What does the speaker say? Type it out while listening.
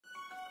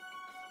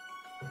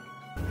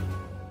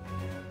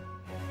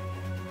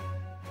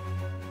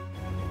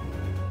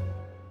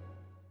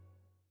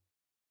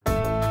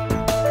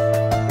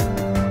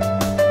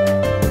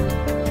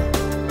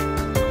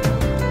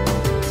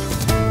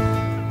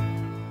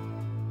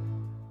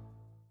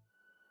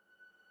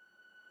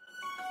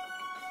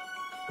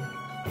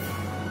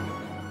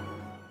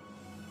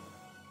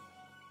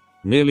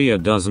Nearly a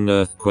dozen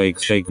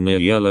earthquakes shake near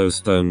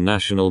Yellowstone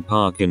National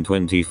Park in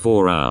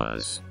 24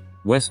 hours.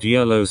 West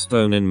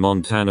Yellowstone in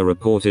Montana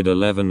reported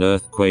 11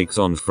 earthquakes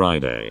on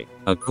Friday,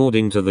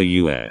 according to the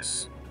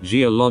U.S.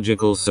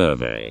 Geological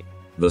Survey.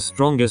 The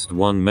strongest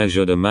one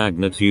measured a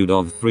magnitude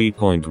of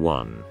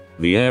 3.1.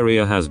 The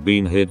area has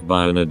been hit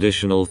by an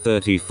additional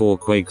 34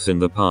 quakes in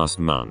the past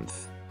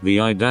month, the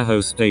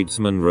Idaho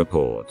Statesman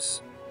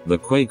reports. The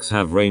quakes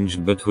have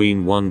ranged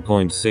between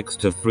 1.6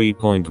 to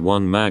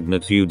 3.1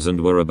 magnitudes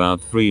and were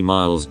about 3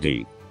 miles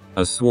deep.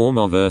 A swarm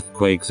of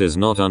earthquakes is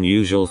not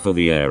unusual for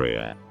the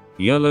area.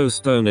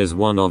 Yellowstone is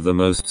one of the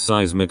most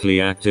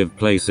seismically active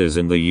places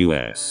in the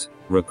U.S.,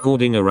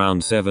 recording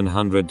around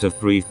 700 to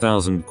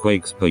 3,000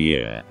 quakes per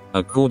year,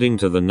 according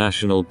to the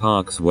National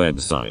Park's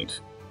website.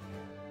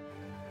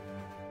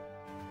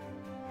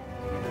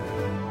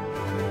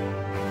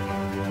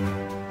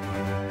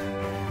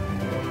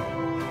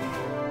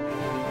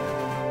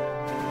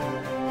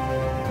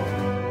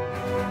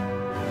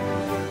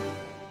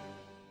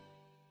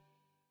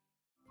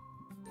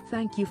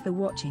 Thank you for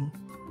watching.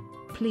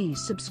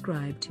 Please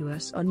subscribe to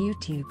us on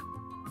YouTube.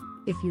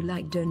 If you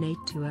like, donate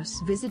to us,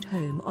 visit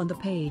home on the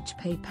page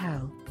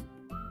PayPal.